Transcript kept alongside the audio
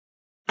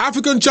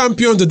African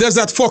champions, the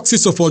Desert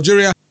Foxes of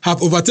Algeria,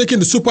 have overtaken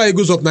the Super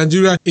Eagles of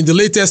Nigeria in the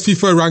latest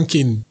FIFA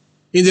ranking.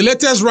 In the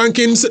latest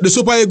rankings, the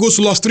Super Eagles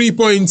lost 3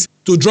 points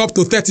to drop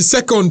to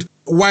 32nd,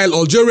 while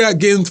Algeria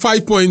gained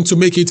 5 points to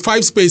make it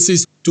 5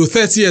 spaces to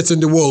 30th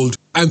in the world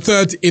and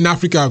 3rd in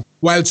Africa,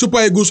 while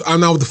Super Eagles are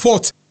now the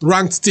 4th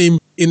ranked team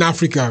in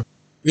Africa.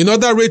 In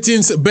other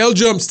ratings,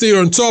 Belgium stay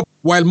on top,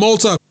 while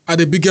Malta are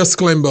the biggest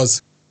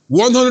climbers.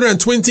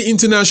 120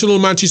 international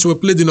matches were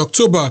played in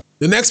October.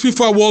 The next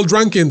FIFA World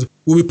Ranking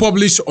will be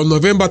published on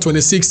November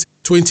 26,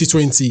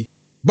 2020.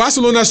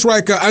 Barcelona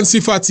striker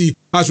Ansu Fati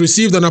has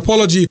received an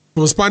apology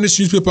from Spanish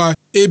newspaper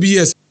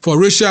ABS for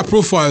racial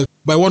profile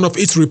by one of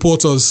its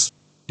reporters.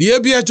 The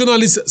ABS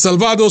journalist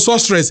Salvador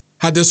Sostres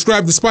had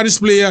described the Spanish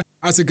player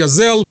as a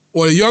gazelle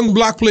or a young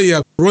black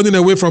player running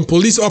away from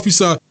police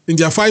officer in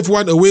their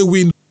 5-1 away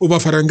win over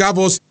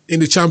Farangavos in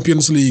the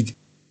Champions League.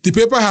 The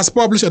paper has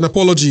published an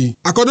apology.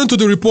 According to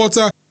the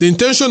reporter, the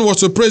intention was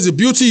to praise the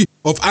beauty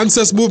of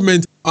Ansu's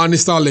movement and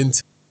his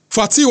talent.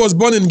 Fati was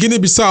born in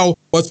Guinea-Bissau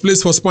but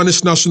plays for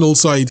Spanish national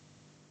side.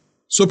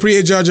 Sopri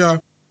Ejaja,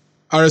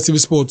 rstv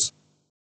Sports.